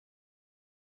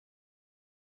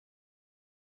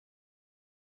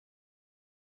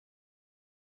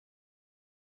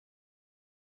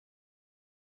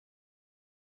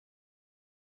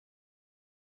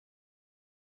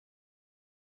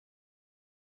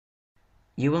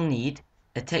you will need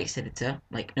a text editor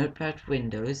like Notepad for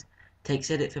Windows,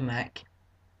 TextEdit for Mac,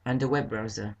 and a web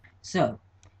browser. So,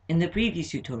 in the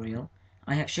previous tutorial,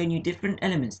 I have shown you different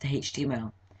elements to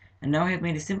HTML, and now I have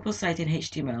made a simple site in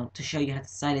HTML to show you how to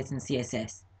style it in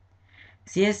CSS.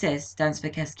 CSS stands for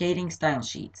Cascading Style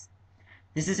Sheets.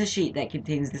 This is a sheet that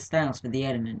contains the styles for the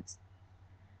elements.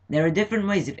 There are different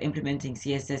ways of implementing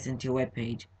CSS into your web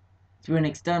page, through an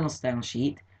external style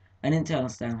sheet, an internal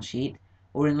style sheet,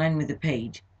 or in line with the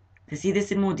page. To see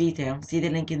this in more detail, see the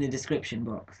link in the description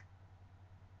box.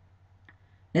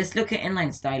 Let's look at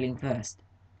inline styling first.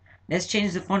 Let's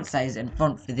change the font size and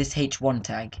font for this H1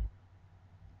 tag.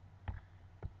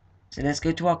 So let's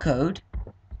go to our code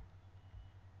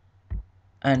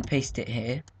and paste it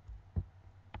here.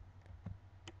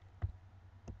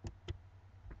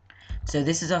 So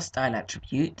this is our style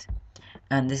attribute,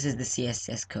 and this is the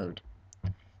CSS code.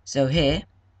 So here,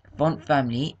 font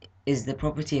family is the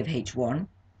property of H1,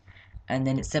 and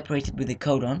then it's separated with a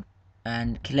colon,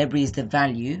 and Calibri is the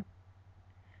value,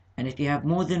 and if you have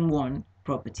more than one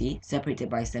property, separate it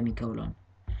by a semicolon.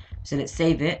 So let's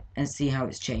save it and see how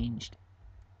it's changed.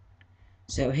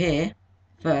 So here,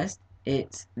 first,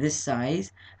 it's this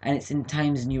size, and it's in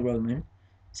Times New Roman.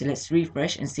 So let's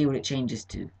refresh and see what it changes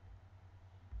to.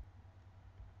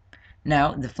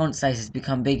 Now the font size has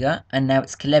become bigger, and now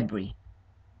it's Calibri.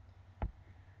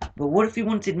 But what if we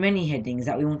wanted many headings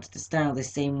that we wanted to style the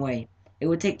same way? It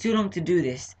would take too long to do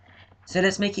this. So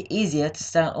let's make it easier to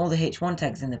style all the H1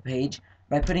 tags in the page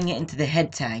by putting it into the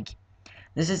head tag.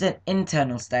 This is an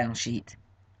internal style sheet.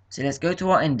 So let's go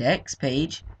to our index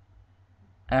page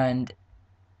and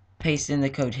paste in the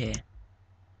code here.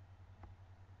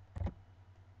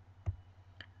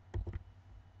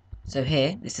 So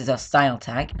here, this is our style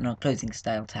tag and our closing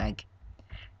style tag.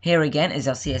 Here again is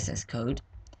our CSS code.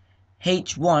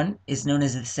 H1 is known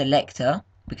as the selector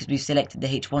because we've selected the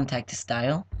H1 tag to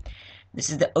style. This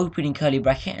is the opening curly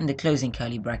bracket and the closing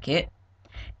curly bracket.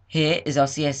 Here is our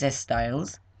CSS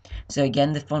styles. So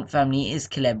again, the font family is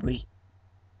Calibri,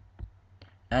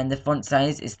 and the font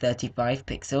size is 35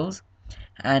 pixels,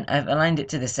 and I've aligned it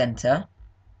to the center.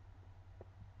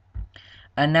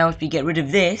 And now if we get rid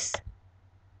of this,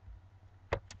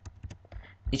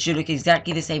 it should look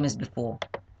exactly the same as before.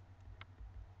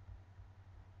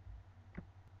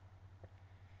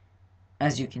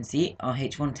 As you can see, our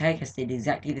H1 tag has stayed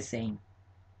exactly the same.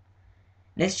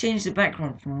 Let's change the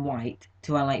background from white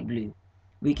to a light blue.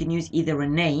 We can use either a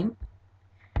name,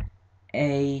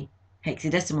 a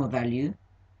hexadecimal value,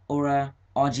 or a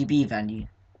RGB value.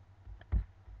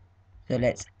 So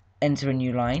let's enter a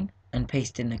new line and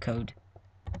paste in the code.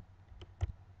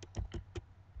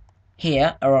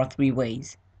 Here are our three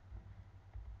ways.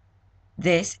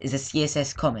 This is a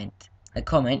CSS comment. A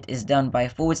comment is done by a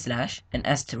 /, an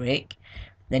asterisk,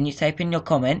 then you type in your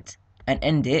comment and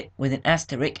end it with an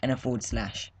asterisk and a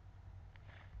 /.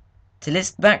 To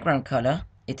list background color,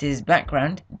 it is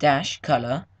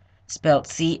background-color, spelled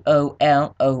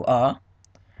COLOR,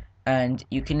 and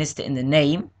you can list it in the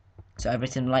name, so I've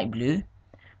written light blue,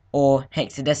 or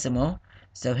hexadecimal,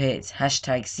 so here it's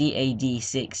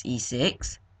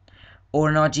 #CAD6E6, or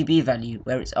an RGB value,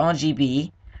 where it's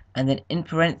RGB, and then in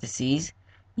parentheses,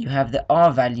 you have the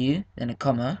R value, then a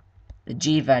comma, the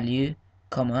G value,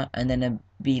 comma, and then a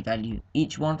B value,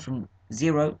 each one from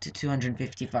 0 to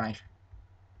 255.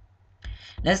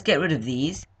 Let's get rid of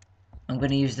these. I'm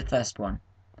going to use the first one.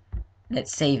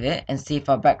 Let's save it and see if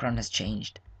our background has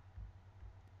changed.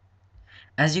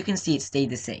 As you can see, it stayed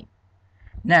the same.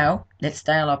 Now, let's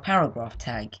style our paragraph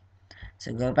tag.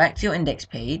 So go back to your index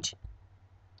page,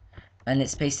 and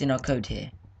let's paste in our code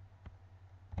here.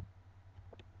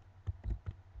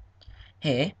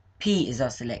 Here, P is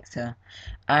our selector,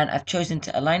 and I've chosen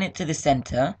to align it to the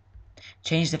center,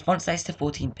 change the font size to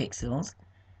 14 pixels,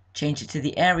 change it to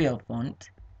the Arial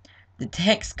font, the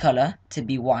text color to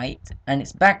be white, and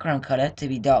its background color to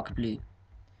be dark blue.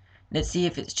 Let's see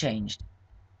if it's changed.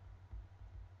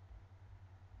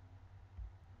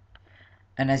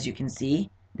 And as you can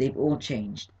see, they've all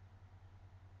changed.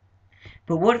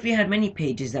 But what if we had many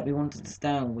pages that we wanted to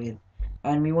style with,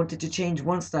 and we wanted to change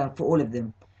one style for all of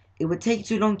them? It would take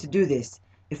too long to do this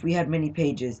if we had many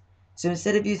pages. So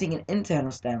instead of using an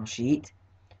internal style sheet,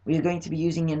 we are going to be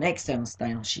using an external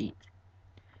style sheet.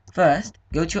 First,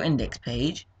 go to your index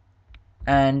page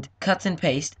and cut and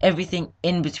paste everything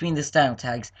in between the style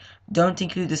tags. Don't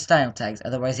include the style tags,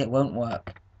 otherwise it won't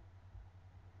work.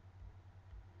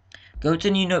 Go to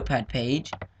a new notepad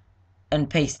page and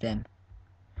paste them.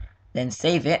 Then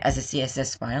save it as a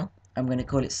CSS file. I'm going to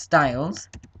call it styles,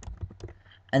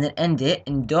 and then end it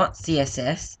in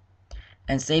 .css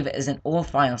and save it as an all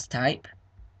files type.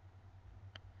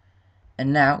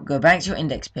 And now go back to your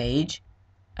index page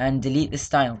and delete the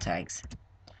style tags.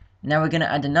 Now we're going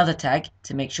to add another tag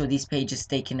to make sure these pages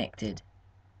stay connected.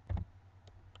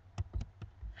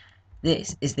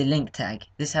 This is the link tag.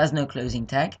 This has no closing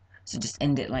tag, so just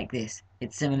end it like this.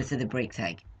 It's similar to the break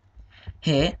tag.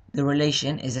 Here, the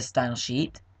relation is a style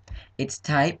sheet, its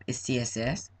type is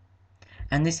CSS,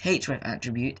 and this href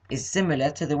attribute is similar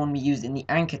to the one we used in the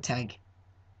anchor tag.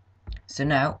 So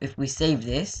now, if we save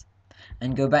this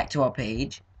and go back to our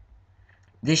page,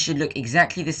 this should look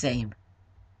exactly the same.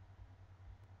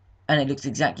 And it looks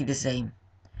exactly the same.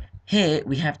 Here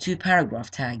we have two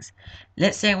paragraph tags.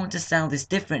 Let's say I want to style this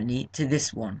differently to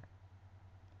this one.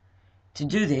 To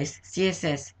do this,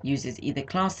 CSS uses either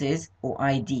classes or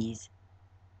IDs.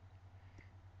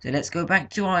 So let's go back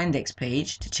to our index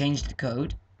page to change the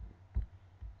code.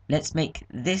 Let's make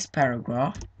this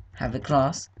paragraph have the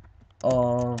class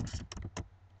of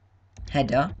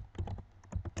header,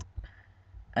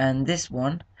 and this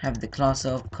one have the class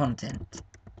of content.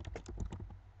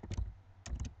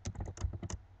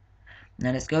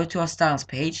 Now let's go to our styles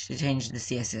page to change the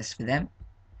CSS for them.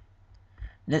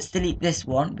 Let's delete this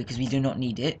one because we do not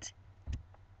need it.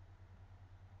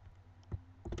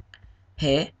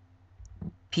 Here,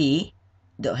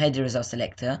 p.header is our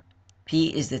selector, p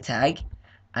is the tag,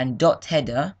 and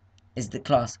 .header is the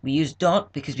class. We use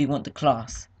dot because we want the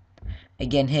class.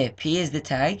 Again here, p is the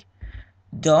tag,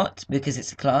 dot because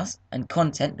it's a class, and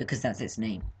content because that's its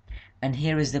name. And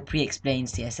here is the pre-explained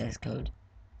CSS code.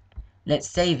 Let's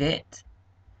save it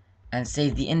and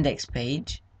save the index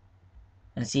page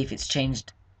and see if it's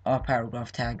changed our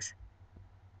paragraph tags.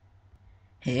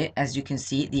 Here, as you can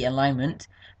see, the alignment,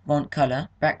 font color,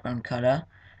 background color,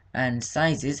 and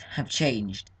sizes have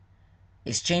changed.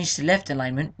 It's changed to left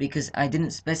alignment because I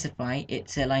didn't specify it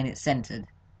to align it centered.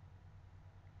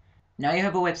 Now you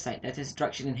have a website that is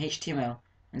structured in HTML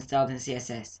and styled in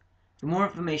CSS. For more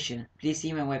information, please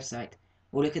see my website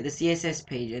or look at the CSS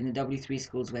page in the W3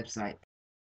 Schools website.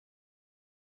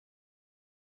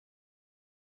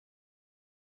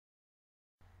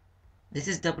 This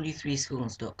is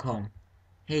w3schools.com.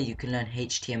 Here you can learn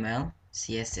HTML,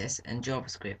 CSS, and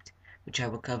JavaScript, which I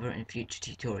will cover in future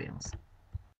tutorials.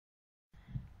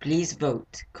 Please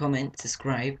vote, comment,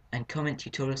 subscribe, and comment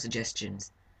tutorial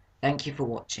suggestions. Thank you for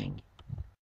watching.